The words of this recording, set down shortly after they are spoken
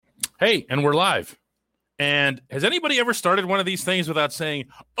Hey, and we're live. And has anybody ever started one of these things without saying,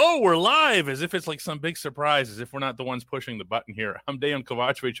 "Oh, we're live," as if it's like some big surprise, as if we're not the ones pushing the button here? I'm Dejan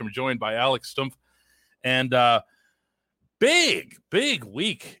Kovacevic. I'm joined by Alex Stumpf. And big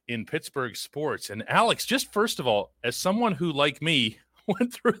week in Pittsburgh sports. And Alex, just first of all, as someone who, like me,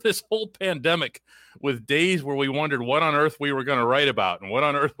 went through this whole pandemic with days where we wondered what on earth we were going to write about and what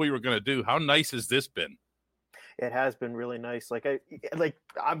on earth we were going to do, how nice has this been? It has been really nice.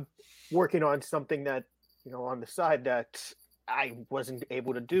 I'm working on something that, on the side that I wasn't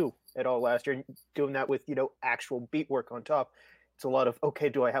able to do at all last year. Doing that with, actual beat work on top. It's a lot of, okay,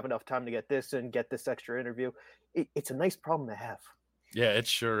 do I have enough time to get this and get this extra interview? It's a nice problem to have. Yeah, it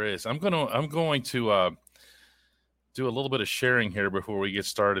sure is. I'm going to do a little bit of sharing here before we get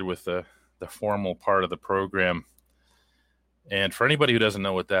started with the formal part of the program. And for anybody who doesn't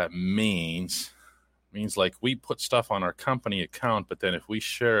know what that means like we put stuff on our company account, but then if we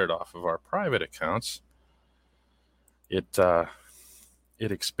share it off of our private accounts, it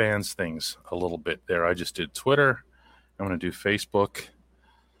expands things a little bit there. I just did Twitter. I'm going to do Facebook.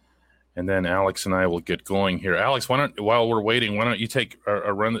 And then Alex and I will get going here. Alex, while we're waiting, why don't you take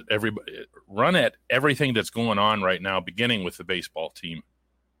a run at everything that's going on right now, beginning with the baseball team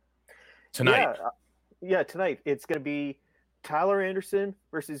tonight? Yeah, tonight it's going to be Tyler Anderson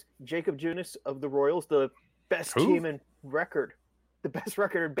versus Jacob Junis of the Royals, the best team in record. The best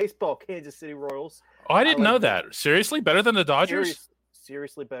record in baseball, Kansas City Royals. Oh, I didn't know that. Seriously? Better than the Dodgers?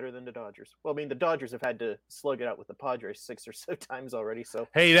 Seriously better than the Dodgers. Well, I mean, the Dodgers have had to slug it out with the Padres 6 or so times already. So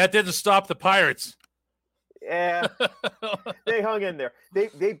hey, that didn't stop the Pirates. Yeah, they hung in there.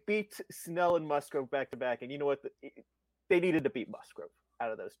 They beat Snell and Musgrove back to back, and you know what? They needed to beat Musgrove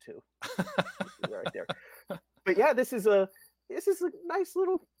out of those two right there. But yeah, this is a nice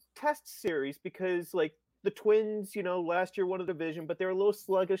little test series because like the Twins, last year won a division, but they're a little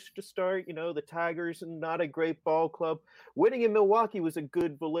sluggish to start. The Tigers, not a great ball club. Winning in Milwaukee was a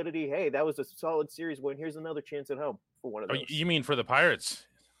good validity. Hey, that was a solid series win. Here's another chance at home for one of those. Oh, you mean for the Pirates?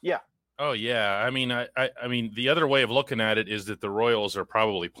 Yeah. Oh yeah. I mean, the other way of looking at it is that the Royals are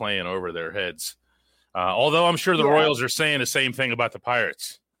probably playing over their heads. Although I'm sure the Royals are saying the same thing about the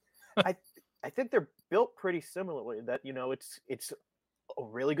Pirates. I think they're built pretty similarly. That it's a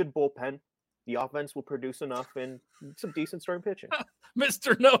really good bullpen. The offense will produce enough and some decent starting pitching.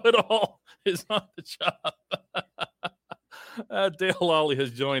 Mr. Know-It-All is on the job. Dale Lally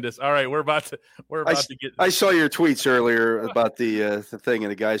has joined us. All right, we're about to get. I saw your tweets earlier about the thing,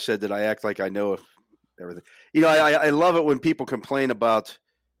 and the guy said that I act like I know everything. I love it when people complain about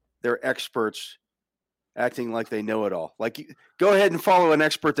their experts acting like they know it all. Like, go ahead and follow an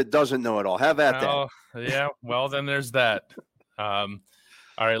expert that doesn't know it all. Have at that. Yeah, well, then there's that.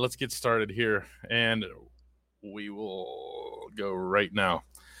 All right, let's get started here, and we will go right now.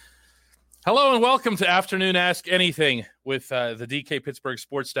 Hello and welcome to Afternoon Ask Anything with the DK Pittsburgh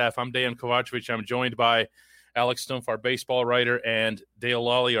sports staff. I'm Dejan Kovacevic. I'm joined by Alex Stumpf, our baseball writer, and Dale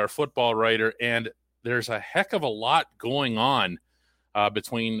Lally, our football writer. And there's a heck of a lot going on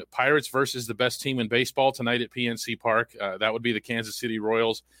between Pirates versus the best team in baseball tonight at PNC Park. That would be the Kansas City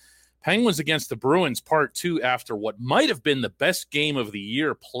Royals. Penguins against the Bruins, part 2, after what might have been the best game of the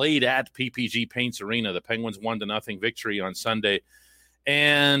year played at PPG Paints Arena. The Penguins 1-0 victory on Sunday.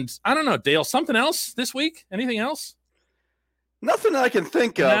 And I don't know, Dale, something else this week? Anything else? Nothing I can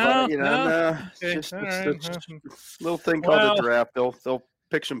think of. No. Okay. Just a little thing called the draft. They'll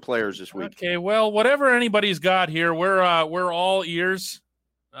pick some players this week. Okay, well, whatever anybody's got here, we're all ears.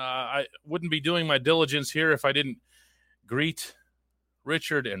 I wouldn't be doing my diligence here if I didn't greet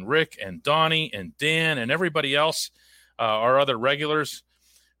Richard and Rick and Donnie and Dan and everybody else, our other regulars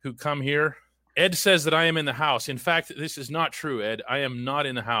who come here. Ed says that I am in the house. In fact, this is not true, Ed. I am not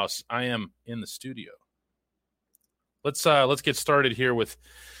in the house. I am in the studio. Let's get started here with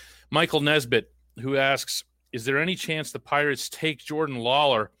Michael Nesbitt, who asks, is there any chance the Pirates take Jordan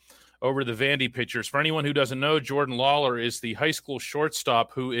Lawler over the Vandy pitchers? For anyone who doesn't know, Jordan Lawler is the high school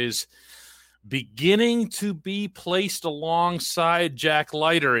shortstop who is beginning to be placed alongside Jack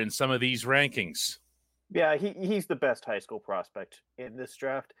Leiter in some of these rankings. Yeah, he's the best high school prospect in this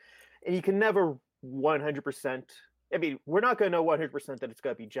draft. And you can never 100%. I mean, we're not going to know 100% that it's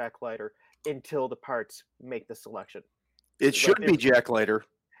going to be Jack Leiter until the Pirates make the selection. It should be Jack Leiter.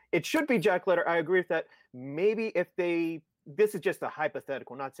 It should be Jack Leiter. I agree with that. Maybe if this is just a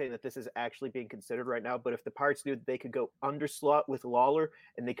hypothetical, not saying that this is actually being considered right now, but if the Pirates knew they could go under slot with Lawler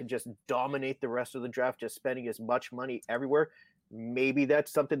and they could just dominate the rest of the draft, just spending as much money everywhere, maybe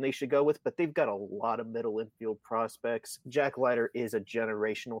that's something they should go with. But they've got a lot of middle infield prospects. Jack Leiter is a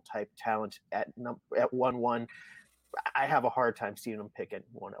generational type talent at 1-1. I have a hard time seeing them pick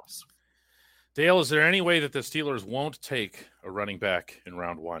anyone else. Dale, is there any way that the Steelers won't take a running back in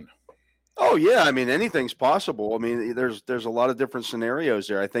round 1? Oh yeah, I mean anything's possible. I mean there's a lot of different scenarios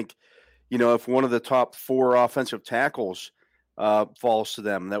there. I think, if one of the top 4 offensive tackles falls to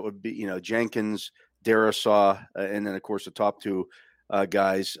them, that would be Jenkins, Darrisaw, and then of course the top 2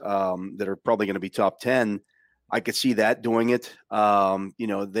 guys that are probably going to be top 10. I could see that doing it.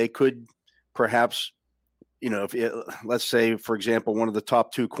 They could perhaps, let's say, for example, one of the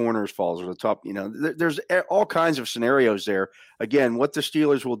top 2 corners falls, or the top, there's all kinds of scenarios there. Again, what the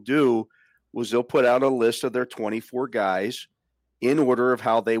Steelers will do was they'll put out a list of their 24 guys in order of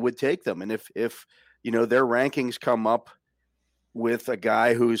how they would take them. And if their rankings come up with a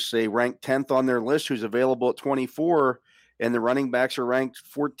guy who's, say, ranked 10th on their list, who's available at 24, and the running backs are ranked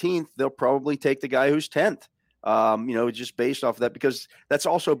 14th, they'll probably take the guy who's 10th, just based off of that, because that's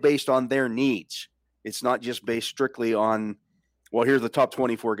also based on their needs. It's not just based strictly on, well, here's the top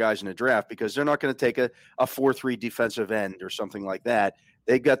 24 guys in the draft, because they're not going to take a 4-3 defensive end or something like that.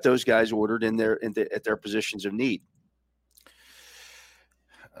 They've got those guys ordered at their positions of need.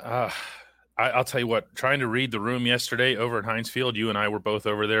 I'll tell you what, trying to read the room yesterday over at Heinz Field, you and I were both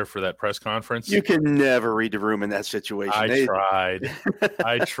over there for that press conference. You can never read the room in that situation. I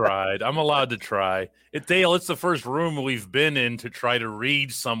tried. I'm allowed to try. Dale, it's the first room we've been in to try to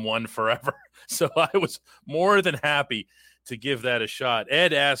read someone forever. So I was more than happy to give that a shot.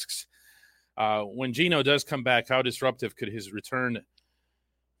 Ed asks, when Geno does come back, how disruptive could his return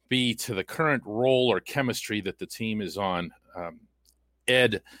be to the current role or chemistry that the team is on?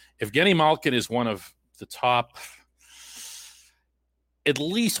 Ed, Evgeny Malkin is one of the top, at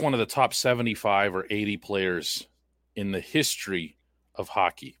least one of the top 75 or 80 players in the history of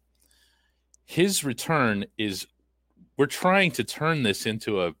hockey. His return is, we're trying to turn this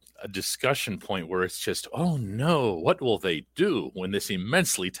into a discussion point where it's just, oh no, what will they do when this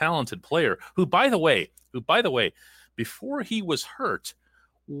immensely talented player, who by the way, before he was hurt,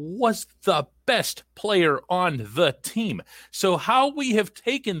 was the best player on the team. So how we have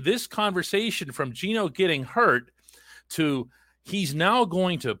taken this conversation from Geno getting hurt to he's now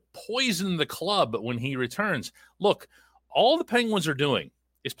going to poison the club when he returns. Look, all the Penguins are doing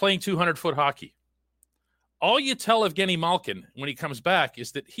is playing 200-foot hockey. All you tell Evgeny Malkin when he comes back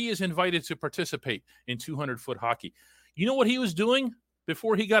is that he is invited to participate in 200-foot hockey. You know what he was doing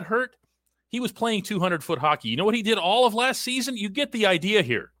before he got hurt? He was playing 200-foot hockey. You know what he did all of last season? You get the idea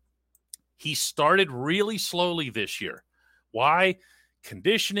here. He started really slowly this year. Why?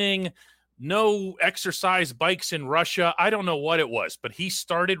 Conditioning, no exercise bikes in Russia. I don't know what it was, but he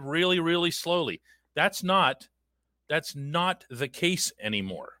started really, really slowly. That's not the case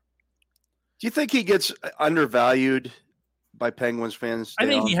anymore. Do you think he gets undervalued by Penguins fans? I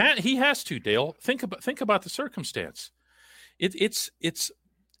think he has to, Dale. Think about the circumstance.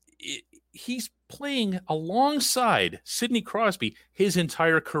 He's playing alongside Sidney Crosby his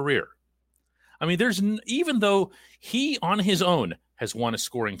entire career. I mean, even though he on his own has won a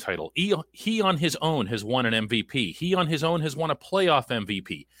scoring title, he on his own has won an MVP, he on his own has won a playoff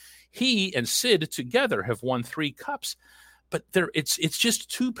MVP. He and Sid together have won 3 cups, but it's just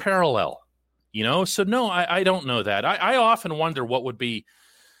too parallel, So no, I don't know that. I often wonder what would be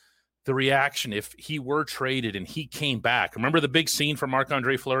the reaction if he were traded and he came back. Remember the big scene for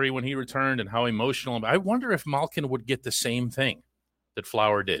Marc-Andre Fleury when he returned and how emotional? I wonder if Malkin would get the same thing that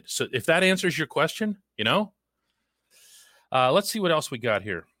Flower did. So if that answers your question, let's see what else we got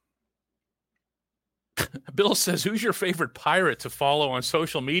here. Bill says, who's your favorite pirate to follow on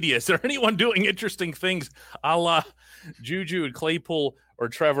social media? Is there anyone doing interesting things a la Juju and Claypool or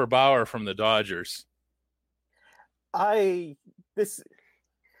Trevor Bauer from the Dodgers? He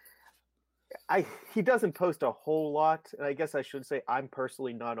doesn't post a whole lot, and I guess I should say I'm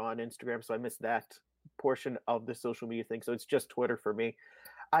personally not on Instagram, so I missed that portion of the social media thing. So it's just Twitter for me.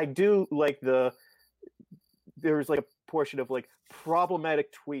 I do like there's like a portion of like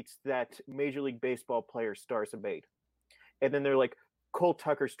problematic tweets that Major League Baseball players, stars have made, and then they're like Cole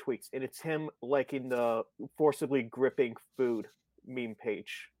Tucker's tweets, and it's him like in the forcibly gripping food meme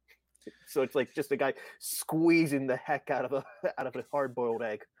page. So it's like just a guy squeezing the heck out of a hard-boiled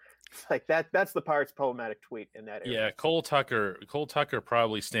egg. It's like that's the Pirates' problematic tweet in that area. Yeah, Cole Tucker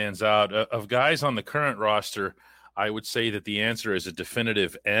probably stands out. Of guys on the current roster, I would say that the answer is a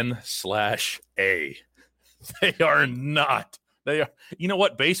definitive N/A. They are not. They are. You know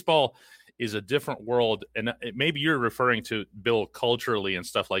what? Baseball is a different world, and maybe you're referring to Bill culturally and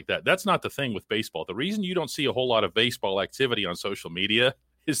stuff like that. That's not the thing with baseball. The reason you don't see a whole lot of baseball activity on social media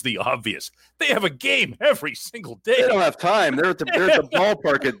is the obvious. They have a game every single day. They don't have time. They're at the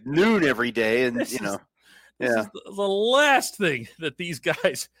ballpark at noon every day, and This is the last thing that these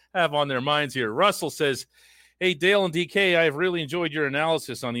guys have on their minds here. Russell says, hey, Dale and DK, I've really enjoyed your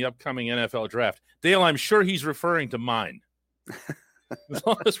analysis on the upcoming NFL draft. Dale, I'm sure he's referring to mine. As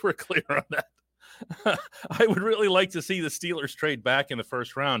long as we're clear on that. I would really like to see the Steelers trade back in the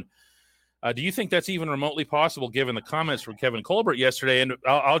first round. Do you think that's even remotely possible given the comments from Kevin Colbert yesterday? And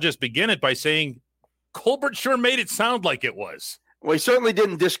I'll just begin it by saying Colbert sure made it sound like it was. Well, he certainly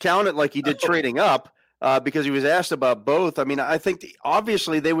didn't discount it like he did trading up because he was asked about both. I mean, I think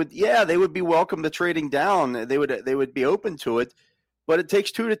obviously they would be welcome to trading down. They would be open to it, but it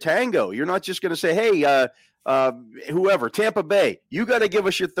takes two to tango. You're not just going to say, hey, whoever, Tampa Bay, you got to give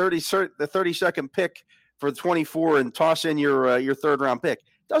us your 30-second pick for 24 and toss in your third round pick.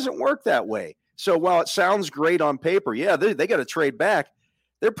 Doesn't work that way. So while it sounds great on paper, they got to trade back.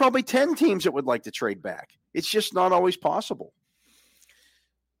 There are probably 10 teams that would like to trade back. It's just not always possible.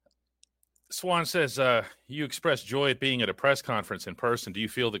 Swan says, you expressed joy at being at a press conference in person. Do you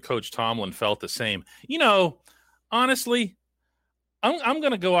feel that Coach Tomlin felt the same? Honestly, I'm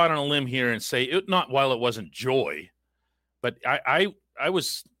going to go out on a limb here and say not while it wasn't joy, but I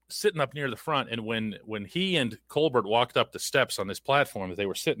was sitting up near the front, and when he and Colbert walked up the steps on this platform that they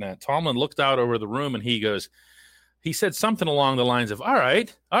were sitting at, Tomlin looked out over the room and he said something along the lines of, all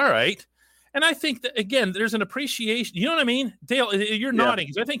right. And I think that, again, there's an appreciation. You know what I mean? Dale, you're nodding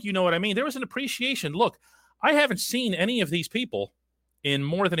because I think you know what I mean. There was an appreciation. Look, I haven't seen any of these people in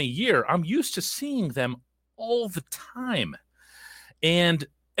more than a year. I'm used to seeing them all the time. And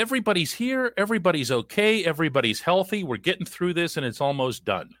everybody's here. Everybody's okay. Everybody's healthy. We're getting through this, and it's almost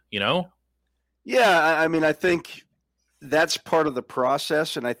done, Yeah, I mean, I think that's part of the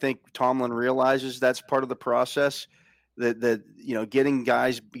process, and I think Tomlin realizes that's part of the process. That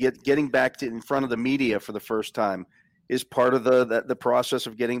getting back in front of the media for the first time is part of the process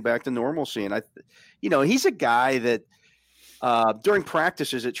of getting back to normalcy. And he's a guy that during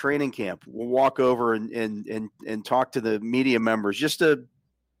practices at training camp will walk over and talk to the media members just to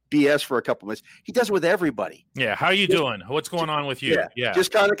BS for a couple minutes. He does it with everybody. Yeah, how you doing? What's going on with you? Yeah.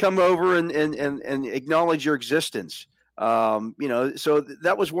 Just kind of come over and acknowledge your existence. So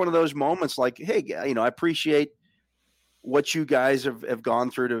that was one of those moments like, hey, I appreciate what you guys have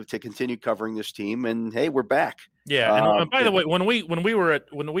gone through to continue covering this team, and hey, we're back. Yeah, and by the way, when we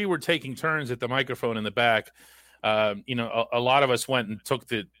were taking turns at the microphone in the back, a lot of us went and took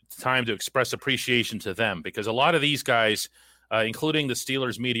the time to express appreciation to them because a lot of these guys, including the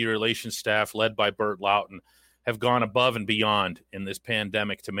Steelers media relations staff led by Bert Loughton, have gone above and beyond in this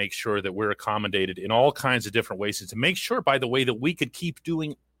pandemic to make sure that we're accommodated in all kinds of different ways, and to make sure, by the way, that we could keep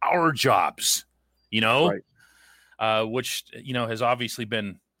doing our jobs. Right. Which has obviously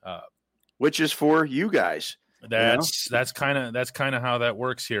been, which is for you guys. That's kind of how that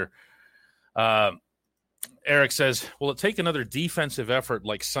works here. Eric says, "Will it take another defensive effort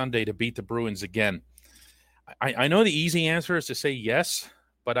like Sunday to beat the Bruins again?" I know the easy answer is to say yes,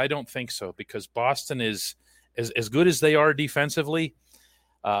 but I don't think so because Boston is as good as they are defensively.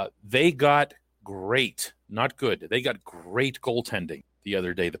 They got great, not good. They got great goaltending the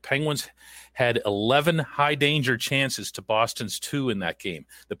other day. The Penguins had 11 high-danger chances to Boston's 2 in that game.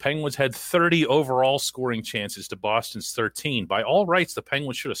 The Penguins had 30 overall scoring chances to Boston's 13. By all rights, the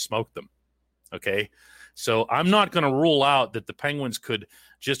Penguins should have smoked them, okay? So I'm not going to rule out that the Penguins could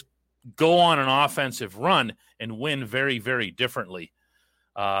just go on an offensive run and win very, very differently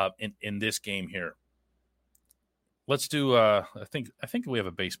in this game here. Let's do I think we have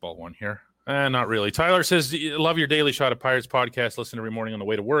a baseball one here. Not really. Tyler says, love your Daily Shot of Pirates podcast. Listen every morning on the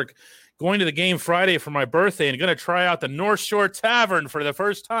way to work. Going to the game Friday for my birthday and going to try out the North Shore Tavern for the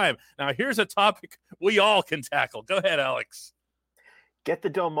first time. Now, here's a topic we all can tackle. Go ahead, Alex. Get the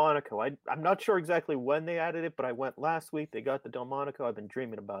Delmonico. I'm not sure exactly when they added it, but I went last week. They got the Delmonico. I've been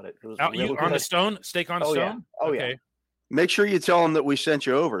dreaming about it. It was really on the stone? Steak on stone? Yeah. Oh, okay. Yeah. Make sure you tell them that we sent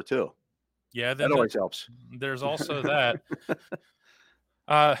you over, too. Yeah. That always helps. There's also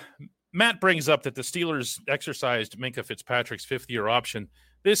that. Matt brings up that the Steelers exercised Minkah Fitzpatrick's fifth-year option.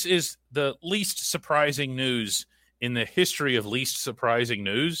 This is the least surprising news in the history of least surprising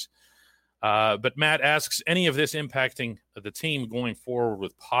news. But Matt asks, any of this impacting the team going forward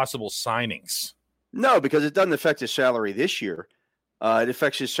with possible signings? No, because it doesn't affect his salary this year. It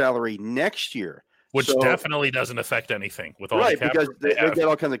affects his salary next year. Which definitely doesn't affect anything with all right, the cap because they get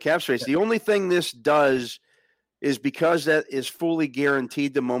all kinds of cap space. The only thing this does is because that is fully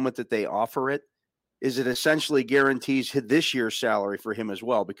guaranteed the moment that they offer it, is it essentially guarantees this year's salary for him as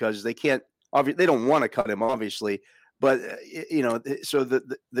well, because they don't want to cut him, obviously. But, so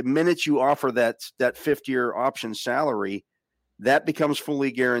the minute you offer that fifth-year option salary, that becomes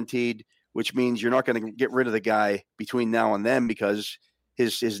fully guaranteed, which means you're not going to get rid of the guy between now and then because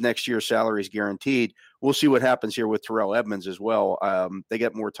his next year's salary is guaranteed. We'll see what happens here with Terrell Edmunds as well. They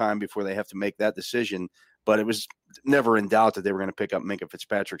get more time before they have to make that decision, but it was never in doubt that they were going to pick up Minkah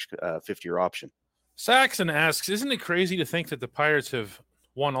Fitzpatrick's fifth-year option. Saxon asks, isn't it crazy to think that the Pirates have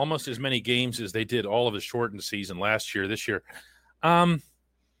won almost as many games as they did all of the shortened season last year, this year?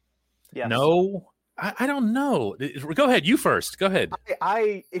 Yes. No, I don't know. Go ahead. You first. Go ahead.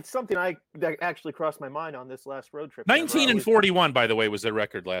 It's something that actually crossed my mind on this last road trip. 19-41, by the way, was their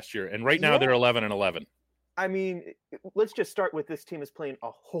record last year. And right now they're 11-11. I mean, let's just start with this team is playing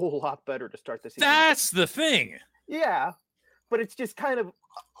a whole lot better to start the season. That's the thing. Yeah. But it's just kind of,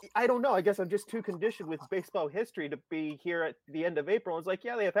 I don't know. I guess I'm just too conditioned with baseball history to be here at the end of April. It's like,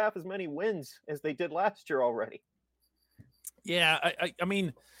 yeah, they have half as many wins as they did last year already. Yeah, I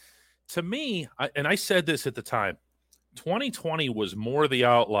mean, to me, and I said this at the time, 2020 was more the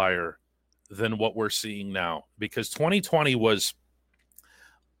outlier than what we're seeing now, because 2020 was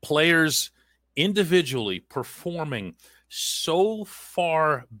players individually performing so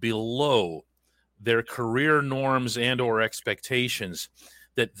far below their career norms and or expectations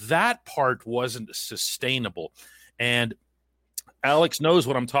that part wasn't sustainable. And Alex knows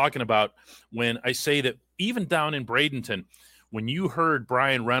what I'm talking about when I say that even down in Bradenton, when you heard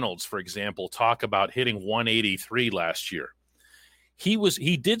Brian Reynolds, for example, talk about hitting 183 last year,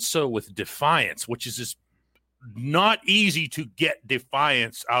 he did so with defiance, which is just not easy to get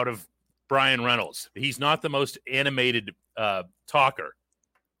defiance out of Brian Reynolds. He's not the most animated talker.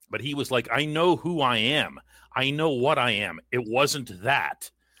 But he was like, I know who I am. I know what I am. It wasn't that.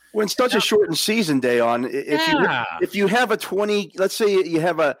 When such a shortened season, Dayon, if you have a 20, let's say you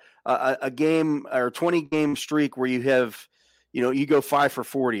have a game or 20 game streak where you have, you go 5 for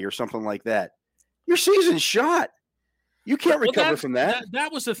 40 or something like that, your season's shot. You can't recover from that.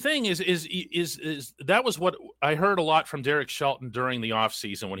 That was the thing is that was what I heard a lot from Derek Shelton during the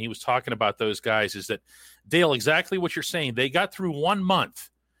offseason when he was talking about those guys, is that, Dale, exactly what you're saying. They got through 1 month.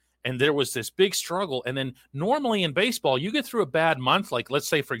 And there was this big struggle. And then normally in baseball, you get through a bad month, like let's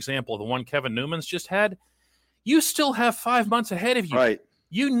say, for example, the one Kevin Newman's just had, you still have 5 months ahead of you. Right.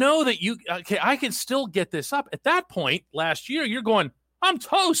 You know that I can still get this up. At that point last year, you're going, I'm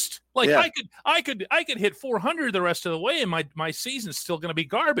toast. Like I could hit 400 the rest of the way, and my season's still going to be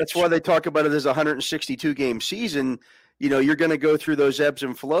garbage. That's why they talk about it as a 162 game season. You're going to go through those ebbs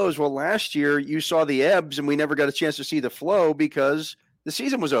and flows. Well, last year you saw the ebbs and we never got a chance to see the flow because the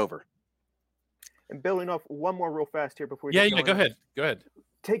season was over. And building off one more real fast here before go ahead.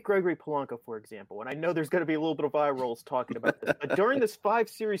 Take Gregory Polanco, for example. And I know there's going to be a little bit of eye rolls talking about this. But during this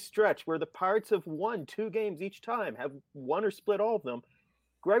 5-series stretch where the Pirates have won 2 games each time, have won or split all of them,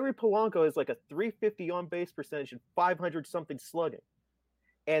 Gregory Polanco is like a 350 on-base percentage and 500-something slugging.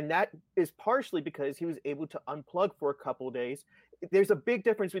 And that is partially because he was able to unplug for a couple of days. There's a big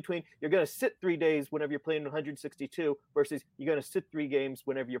difference between you're going to sit 3 days whenever you're playing 162 versus you're going to sit 3 games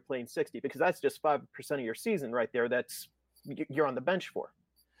whenever you're playing 60, because that's just 5% of your season right there. That's you're on the bench for.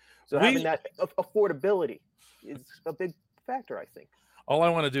 So having that affordability is a big factor, I think. All I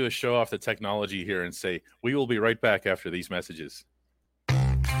want to do is show off the technology here and say we will be right back after these messages.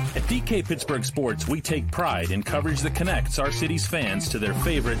 At DK Pittsburgh Sports, we take pride in coverage that connects our city's fans to their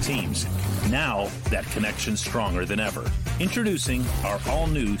favorite teams. Now, that connection's stronger than ever. Introducing our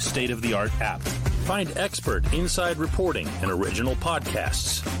all-new state-of-the-art app. Find expert inside reporting and original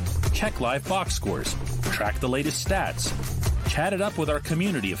podcasts. Check live box scores. Track the latest stats. Chat it up with our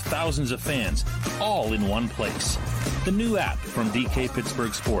community of thousands of fans, all in one place. The new app from DK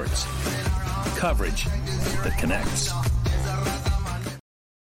Pittsburgh Sports. Coverage that connects.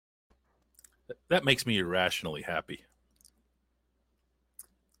 That makes me irrationally happy.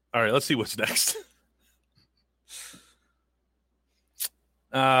 All right, let's see what's next.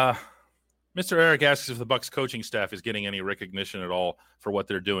 Mr. Eric asks if the Bucks coaching staff is getting any recognition at all for what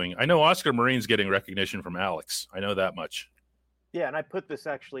they're doing. I know Oscar Marine's getting recognition from Alex. I know that much. Yeah, and I put this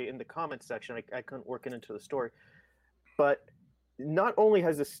actually in the comments section. I couldn't work it into the story. But not only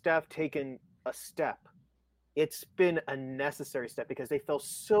has the staff taken a step, it's been a necessary step because they fell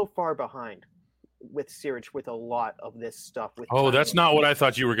so far behind with Sirich with a lot of this stuff. That's not what I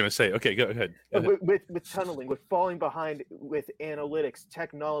thought you were going to say. Okay, go ahead. With tunneling, with falling behind with analytics,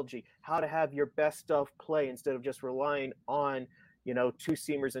 technology, how to have your best stuff play instead of just relying on,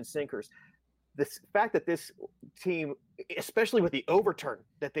 2-seamers and sinkers. The fact that this team, especially with the overturn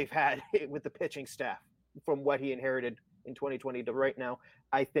that they've had with the pitching staff from what he inherited in 2020 to right now,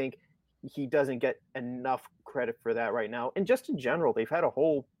 I think he doesn't get enough credit for that right now. And just in general, they've had a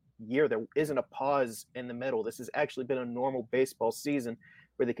whole year. There isn't a pause in the middle. This has actually been a normal baseball season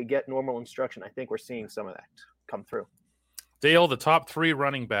where they could get normal instruction. I think we're seeing some of that come through. Dale, the top 3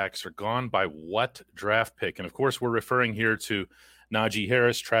 running backs are gone by what draft pick? And, of course, we're referring here to Najee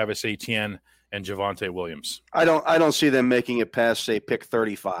Harris, Travis Etienne, and Javonte Williams. I don't see them making it past, say, pick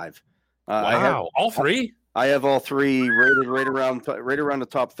 35. Wow, all 3? I have all 3 rated right around the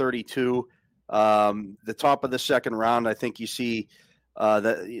top 32. The top of the second round, I think you see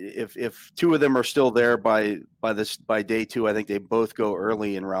that if 2 of them are still there by day 2, I think they both go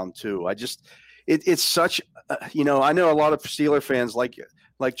early in round 2. It's such, I know a lot of Steeler fans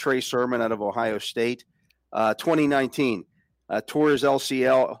like Trey Sermon out of Ohio State. 2019, tore his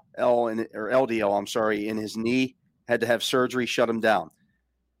LDL, in his knee, had to have surgery, shut him down.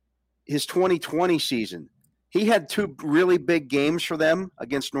 His 2020 season, he had 2 really big games for them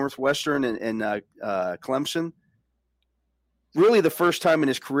against Northwestern and Clemson. Really the first time in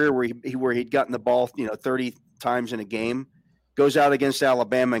his career where he'd gotten the ball, 30 times in a game. Goes out against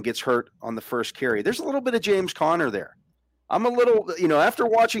Alabama and gets hurt on the first carry. There's a little bit of James Conner there. I'm a little, after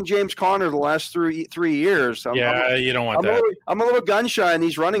watching James Conner the last 3 years. You don't want that. I'm a little gun shy on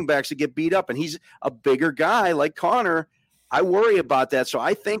these running backs that get beat up, and he's a bigger guy like Conner. I worry about that. So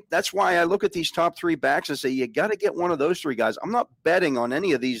I think that's why I look at these top 3 backs and say, you got to get one of those 3 guys. I'm not betting on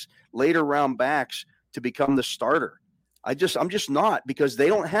any of these later round backs to become the starter. I'm just not, because they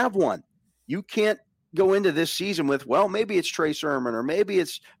don't have one. You can't go into this season with, well, maybe it's Trey Sermon or maybe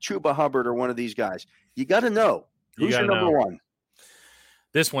it's Chuba Hubbard or one of these guys. You got to know who's your number 1.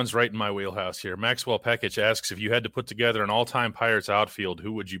 This one's right in my wheelhouse here. Maxwell Pekic asks, if you had to put together an all-time Pirates outfield,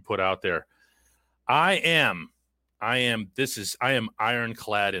 who would you put out there? I am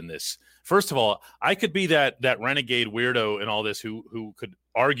ironclad in this. First of all, I could be that renegade weirdo in all this who could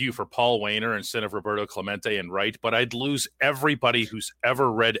argue for Paul Wainer instead of Roberto Clemente and Wright, but I'd lose everybody who's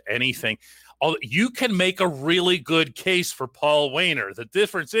ever read anything. You can make a really good case for Paul Wainer. The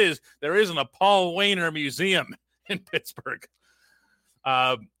difference is there isn't a Paul Wainer museum in Pittsburgh.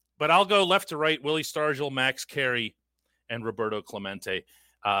 But I'll go left to right, Willie Stargell, Max Carey, and Roberto Clemente.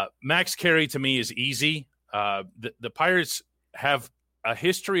 Max Carey to me is easy. The Pirates have a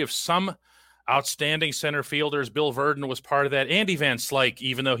history of some outstanding center fielders. Bill Verdon was part of that. Andy Van Slyke,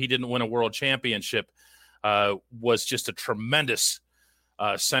 even though he didn't win a world championship, was just a tremendous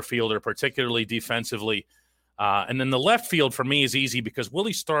center fielder, particularly defensively. And then the left field for me is easy because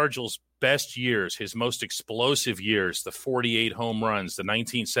Willie Stargell's best years, his most explosive years, the 48 home runs, the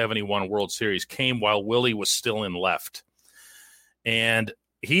 1971 World Series, came while Willie was still in left. And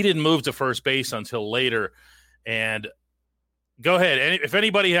he didn't move to first base until later. And go ahead. If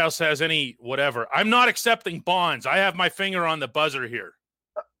anybody else has any whatever, I'm not accepting Bonds. I have my finger on the buzzer here.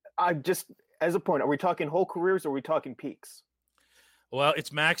 I'm just, as a point, are we talking whole careers or are we talking peaks? Well,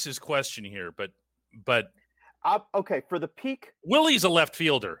 it's Max's question here, but okay, for the peak, Willie's a left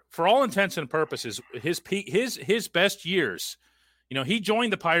fielder for all intents and purposes. His peak, his best years, he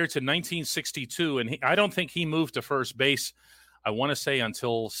joined the Pirates in 1962, and I don't think he moved to first base, I want to say,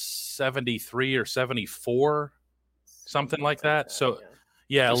 until 73 or 74, something like that. So,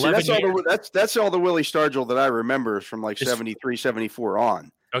 yeah, 11 years. That's all the Willie Stargell that I remember from like 73, 74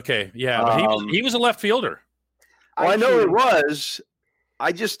 on. Okay, yeah, but he was a left fielder. Well, I know it was.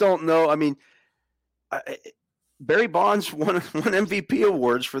 I just don't know. I mean, Barry Bonds won MVP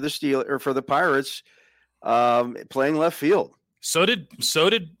awards for the for the Pirates, playing left field. So did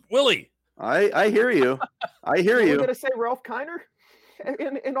Willie. I hear you. I hear you. Are we going to say Ralph Kiner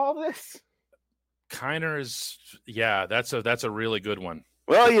in all this? Kiner is, that's a really good one.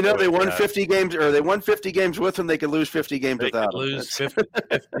 Well, they won 50 games, or they won 50 games with him. They could lose 50 games without him. Lose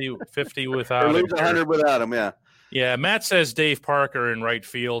 50 without him. Or lose 100 without him, yeah. Yeah, Matt says Dave Parker in right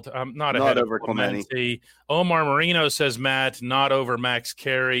field. I'm not ahead over of Clemente. Omar Marino says Matt, not over Max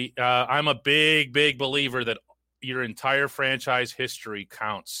Carey. I'm a big, big believer that your entire franchise history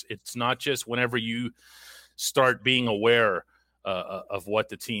counts. It's not just whenever you start being aware of what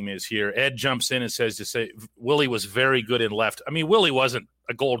the team is here. Ed jumps in and says Willie was very good in left. I mean, Willie wasn't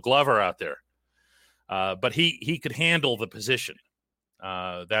a Gold Glover out there, but he could handle the position.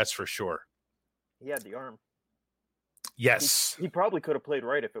 That's for sure. He had the arm. Yes. He probably could have played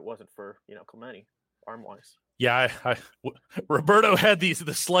right if it wasn't for, Clemente, arm-wise. Yeah, Roberto had the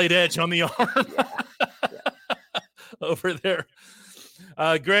slight edge on the arm over there.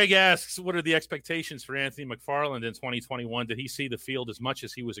 Greg asks, what are the expectations for Anthony McFarland in 2021? Did he see the field as much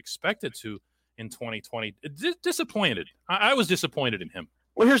as he was expected to in 2020? Disappointed. I was disappointed in him.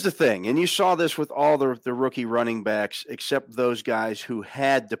 Well, here's the thing, and you saw this with all the rookie running backs except those guys who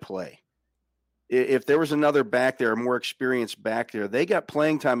had to play. If there was another back there, a more experienced back there, they got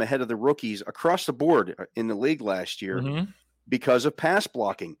playing time ahead of the rookies across the board in the league last year. Mm-hmm. because of pass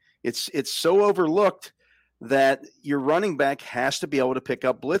blocking. It's so overlooked that your running back has to be able to pick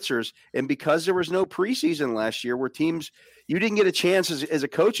up blitzers. And because there was no preseason last year where teams, you didn't get a chance as a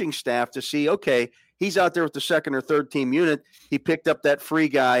coaching staff to see, okay, he's out there with the second or third team unit. He picked up that free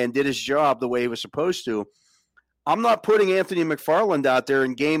guy and did his job the way he was supposed to. I'm not putting Anthony McFarland out there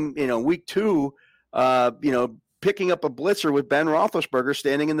in week 2, picking up a blitzer with Ben Roethlisberger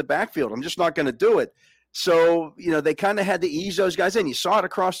standing in the backfield. I'm just not going to do it. So, they kind of had to ease those guys in. You saw it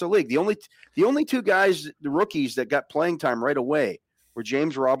across the league. The only two guys, the rookies that got playing time right away were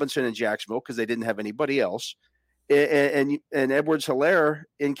James Robinson in Jacksonville because they didn't have anybody else, and Edwards-Helaire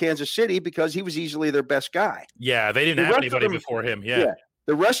in Kansas City because he was easily their best guy. Yeah, they didn't have anybody before him. Yeah.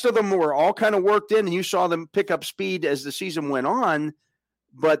 The rest of them were all kind of worked in, and you saw them pick up speed as the season went on,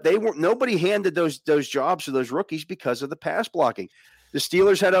 but nobody handed those jobs to those rookies because of the pass blocking. The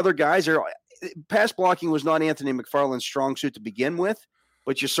Steelers had other guys. Pass blocking was not Anthony McFarland's strong suit to begin with,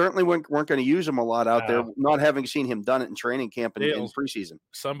 but you certainly weren't going to use him a lot out there, not having seen him done it in training camp and in preseason.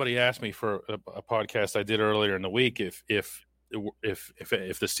 Somebody asked me for a podcast I did earlier in the week if the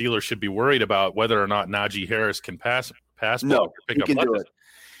Steelers should be worried about whether or not Najee Harris can pass block or pick up blitzes.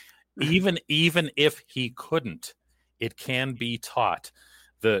 Even if he couldn't, it can be taught.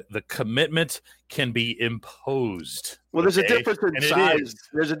 The commitment can be imposed. Well, there's a difference in size.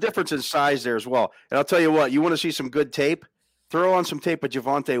 There's a difference in size there as well. And I'll tell you what, you want to see some good tape? Throw on some tape of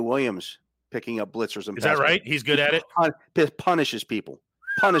Javonte Williams picking up blitzers. Is that right? He's good at it? Punishes people.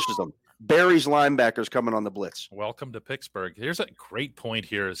 Punishes them. Buries linebackers coming on the blitz. Welcome to Pittsburgh. Here's a great point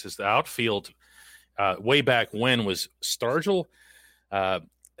here. Is the outfield way back when was Stargell, a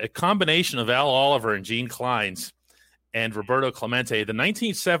combination of Al Oliver and Gene Kleins and Roberto Clemente, the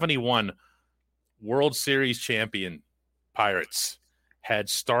 1971 World Series champion Pirates had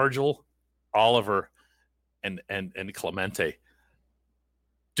Stargell, Oliver, and Clemente.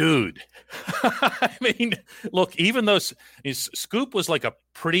 Dude, I mean, look, even though Scoop was like a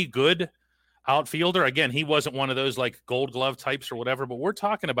pretty good outfielder, again, he wasn't one of those like Gold Glove types or whatever, but we're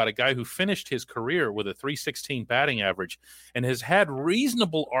talking about a guy who finished his career with a .316 batting average and has had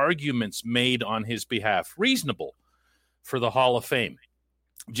reasonable arguments made on his behalf, for the Hall of Fame,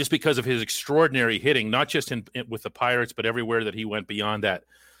 just because of his extraordinary hitting, not just with the Pirates, but everywhere that he went beyond that.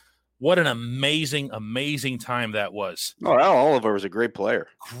 What an amazing, amazing time that was. Oh, Al Oliver was a great player.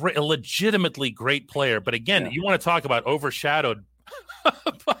 A legitimately great player. But again, you want to talk about overshadowed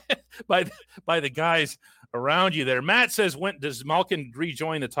by the guys around you there. Matt says, when does Malkin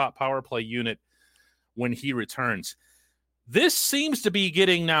rejoin the top power play unit when he returns? This seems to be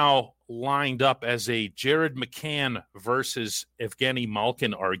getting now lined up as a Jared McCann versus Evgeny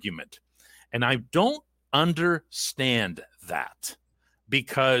Malkin argument. And I don't understand that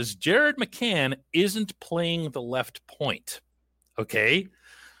because Jared McCann isn't playing the left point. Okay?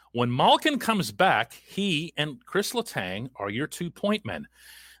 When Malkin comes back, he and Chris Letang are your 2-point men.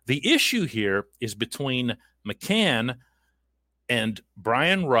 The issue here is between McCann and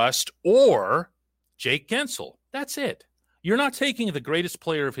Brian Rust or Jake Gensel. That's it. You're not taking the greatest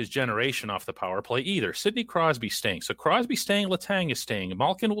player of his generation off the power play either. Sidney Crosby staying. So Crosby staying, Letang is staying.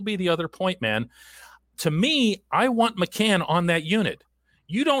 Malkin will be the other point man. To me, I want McCann on that unit.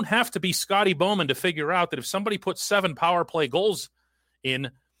 You don't have to be Scotty Bowman to figure out that if somebody puts 7 power play goals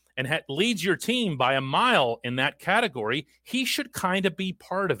in and leads your team by a mile in that category, he should kind of be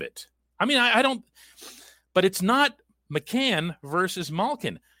part of it. I mean, I don't – but it's not McCann versus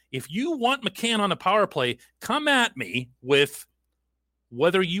Malkin. If you want McCann on the power play, come at me with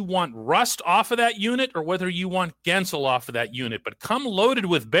whether you want Rust off of that unit or whether you want Gensel off of that unit. But come loaded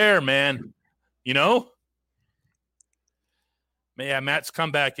with Bear, man. You know? Yeah, Matt's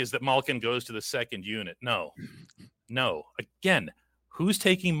comeback is that Malkin goes to the second unit. No. Again, who's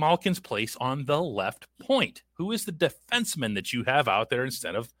taking Malkin's place on the left point? Who is the defenseman that you have out there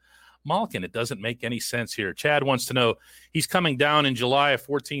instead of Malkin? It doesn't make any sense here. Chad wants to know, he's coming down in July of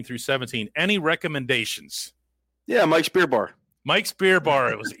 14 through 17. Any recommendations? Yeah, Mike's Beer Bar. Mike's Beer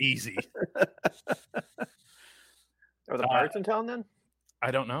Bar. It was easy. Are the Pirates in town then? I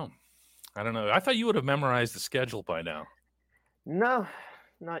don't know. I thought you would have memorized the schedule by now. No,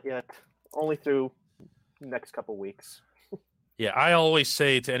 not yet. Only through the next couple weeks. Yeah, I always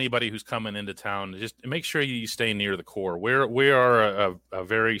say to anybody who's coming into town, just make sure you stay near the core. We are a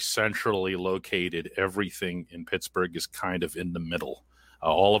very centrally located. Everything in Pittsburgh is kind of in the middle.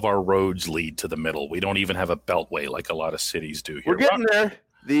 All of our roads lead to the middle. We don't even have a beltway like a lot of cities do here. We're getting there.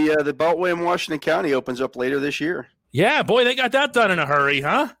 The beltway in Washington County opens up later this year. Yeah, boy, they got that done in a hurry,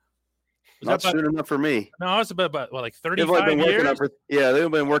 huh? Not soon enough for me. No, it's about like 35 years.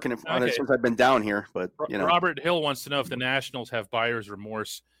 They've been working on Okay. it since I've been down here. But Robert Hill wants to know if the Nationals have buyer's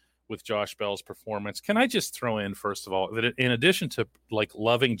remorse with Josh Bell's performance. Can I just throw in, first of all, that in addition to like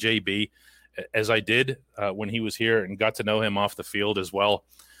loving JB as I did when he was here and got to know him off the field as well,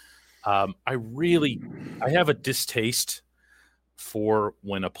 I have a distaste for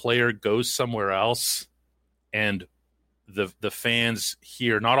when a player goes somewhere else and the fans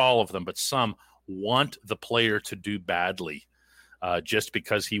here, not all of them, but some, want the player to do badly just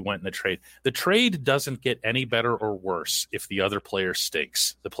because he went in the trade. The trade doesn't get any better or worse if the other player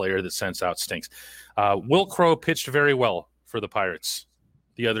stinks. The player that sends out stinks. Will Crowe pitched very well for the Pirates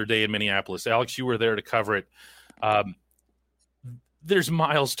the other day in Minneapolis. Alex, you were there to cover it. There's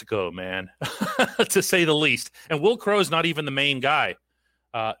miles to go, man, to say the least. And Will Crowe is not even the main guy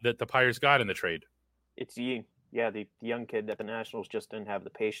that the Pirates got in the trade. It's Yee. Yeah, the young kid that the Nationals just didn't have the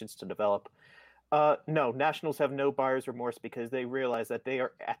patience to develop. No, Nationals have no buyer's remorse because they realize that they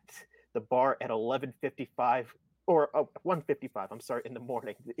are at the bar at 11:55 or 1:55. I'm sorry, in the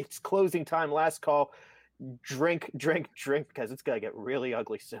morning. It's closing time. Last call. Drink, because it's gonna get really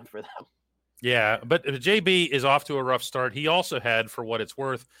ugly soon for them. Yeah, but JB is off to a rough start. He also had, for what it's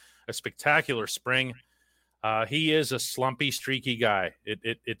worth, a spectacular spring. He is a slumpy, streaky guy.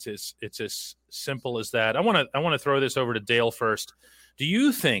 It's as simple as that. I want to throw this over to Dale first. Do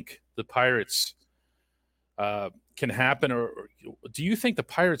you think the Pirates can happen, or do you think the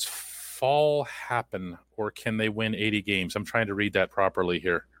Pirates fall happen, or can they win 80 games? I'm trying to read that properly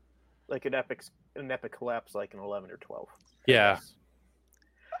here. Like an epic collapse, like an 11 or 12. Yeah.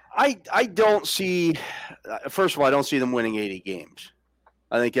 I don't see. First of all, I don't see them winning 80 games.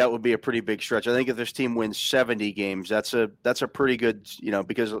 I think that would be a pretty big stretch. I think if this team wins 70 games, that's a pretty good,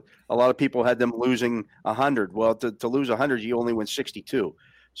 because a lot of people had them losing 100. Well, to lose 100, you only win 62.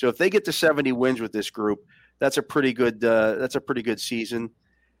 So if they get to 70 wins with this group, that's a pretty good season.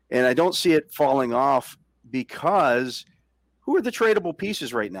 And I don't see it falling off because who are the tradable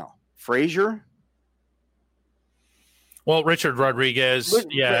pieces right now? Frazier? Well, Richard Rodriguez,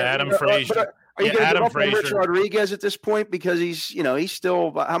 Adam Frazier. Are you going to give up on Rich Rodriguez at this point because he's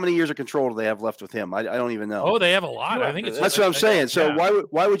still how many years of control do they have left with him? I don't even know. Oh, they have a lot. I think that's what I'm saying. So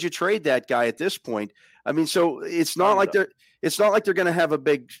why would you trade that guy at this point? I mean, so it's not like they're going to have a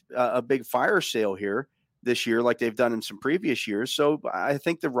big fire sale here this year like they've done in some previous years. So I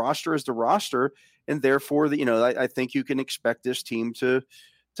think the roster is the roster, and therefore I think you can expect this team to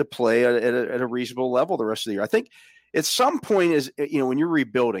play at a reasonable level the rest of the year. I think. At some point when you're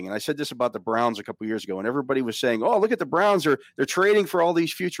rebuilding, and I said this about the Browns a couple of years ago, and everybody was saying, oh, look at the Browns, they're trading for all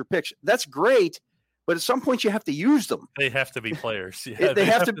these future picks. That's great, but at some point you have to use them. They have to be players. Yeah, they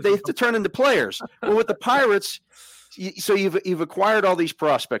have to turn into players. Well, with the Pirates, so you've acquired all these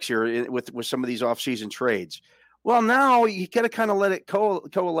prospects here with some of these offseason trades. Well, now you got to kind of let it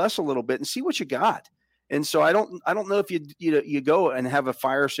coalesce a little bit and see what you got. And so I don't know if you go and have a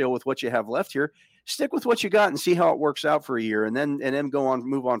fire sale with what you have left here. Stick with what you got and see how it works out for a year, and then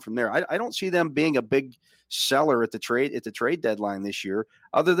move on from there. I don't see them being a big seller at the trade deadline this year,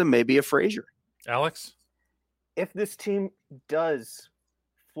 other than maybe a Frazier. Alex, if this team does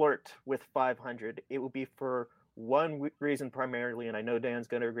flirt with 500, it will be for one reason primarily, and I know Dan's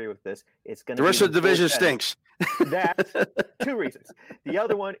going to agree with this. It's going to the rest of the division stinks. That's two reasons. The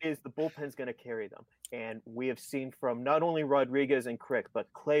other one is the bullpen's going to carry them. And we have seen from not only Rodriguez and Crick, but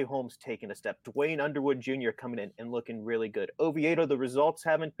Clay Holmes taking a step. Dwayne Underwood Jr. coming in and looking really good. Oviedo, the results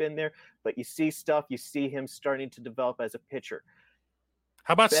haven't been there, but you see him starting to develop as a pitcher.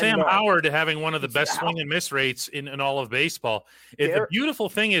 How about Sam Howard having one of the best swing and miss rates in all of baseball? The beautiful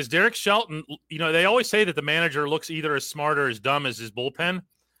thing is Derek Shelton, they always say that the manager looks either as smart or as dumb as his bullpen,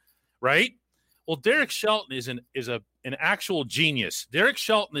 right? Well, Derek Shelton is an actual genius. Derek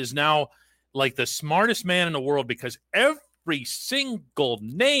Shelton is now like the smartest man in the world because every single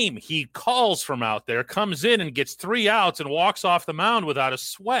name he calls from out there comes in and gets 3 outs and walks off the mound without a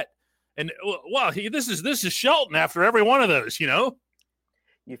sweat. And this is Shelton after every one of those,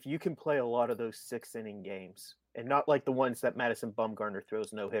 If you can play a lot of those 6-inning games and not like the ones that Madison Bumgarner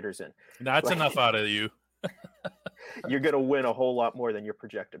throws no hitters in. That's enough out of you. You're going to win a whole lot more than you're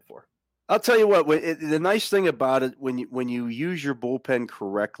projected for. I'll tell you what, the nice thing about it, when you use your bullpen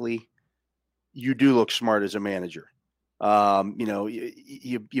correctly, you do look smart as a manager.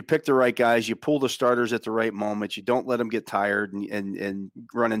 You pick the right guys, you pull the starters at the right moment, you don't let them get tired and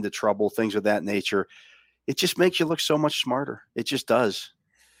run into trouble, things of that nature. It just makes you look so much smarter. It just does.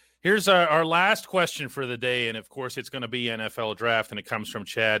 Here's our last question for the day, and of course it's going to be NFL draft, and it comes from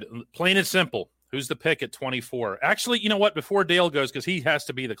Chad. Plain and simple, Who's the pick at 24? Actually, you know what? Before Dale goes, because he has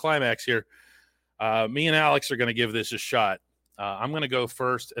to be the climax here, me and Alex are going to give this a shot. I'm going to go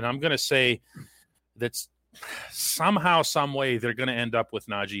first, and I'm going to say that somehow, some way, they're going to end up with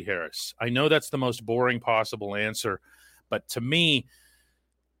Najee Harris. I know that's the most boring possible answer, but to me,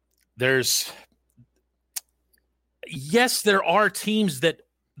 there are teams that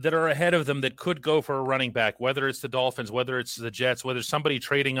are ahead of them that could go for a running back, whether it's the Dolphins, whether it's the Jets, whether somebody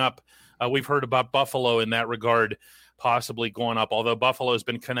trading up. We've heard about Buffalo in that regard, possibly going up, although Buffalo has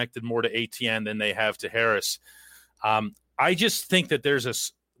been connected more to Etienne than they have to Harris. I just think that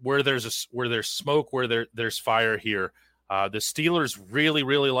where there's smoke, there's fire here. The Steelers really,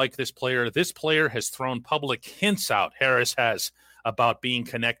 really like this player. This player has thrown public hints out, Harris has, about being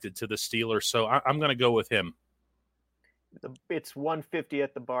connected to the Steelers. So I'm going to go with him. It's 150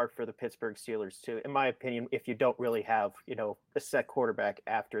 at the bar for the Pittsburgh Steelers too. In my opinion, if you don't really have, a set quarterback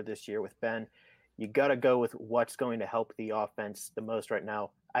after this year with Ben, you got to go with what's going to help the offense the most right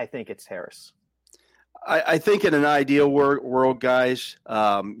now. I think it's Harris. I think in an ideal world, guys,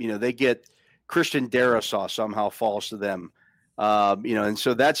 they get Christian Darrisaw somehow falls to them. And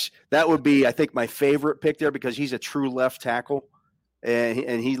so that would be, I think, my favorite pick there because he's a true left tackle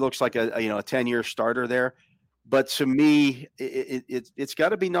and he looks like a 10-year starter there. But to me, it's got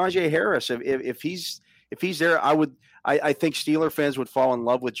to be Najee Harris. If he's there, I think Steeler fans would fall in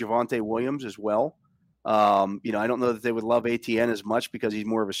love with Javonte Williams as well. I don't know that they would love Etienne as much because he's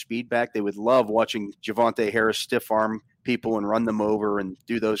more of a speed back. They would love watching Javonte Harris stiff arm people and run them over and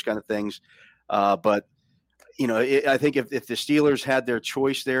do those kind of things. But I think if the Steelers had their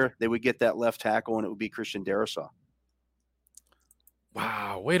choice there, they would get that left tackle and it would be Christian Darrisaw.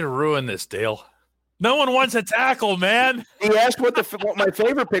 Wow, way to ruin this, Dale. No one wants a tackle, man. He asked what my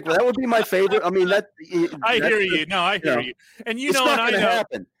favorite pick was. That would be my favorite. I mean, I hear you. No, I hear you. And it's not going to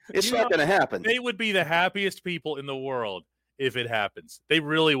happen. It's not going to happen. They would be the happiest people in the world if it happens. They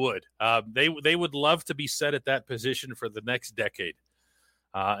really would. They would love to be set at that position for the next decade.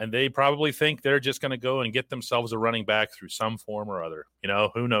 And they probably think they're just going to go and get themselves a running back through some form or other.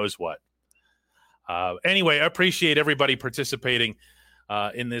 Who knows what. Anyway, I appreciate everybody participating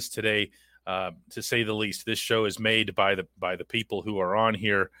in this today. To say the least, this show is made by the people who are on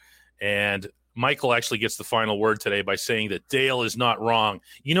here, and Michael actually gets the final word today by saying that Dale is not wrong.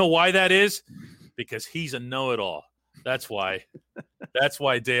 You know why that is? Because he's a know-it-all. That's why. That's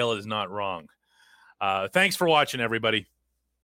why Dale is not wrong. Thanks for watching, everybody.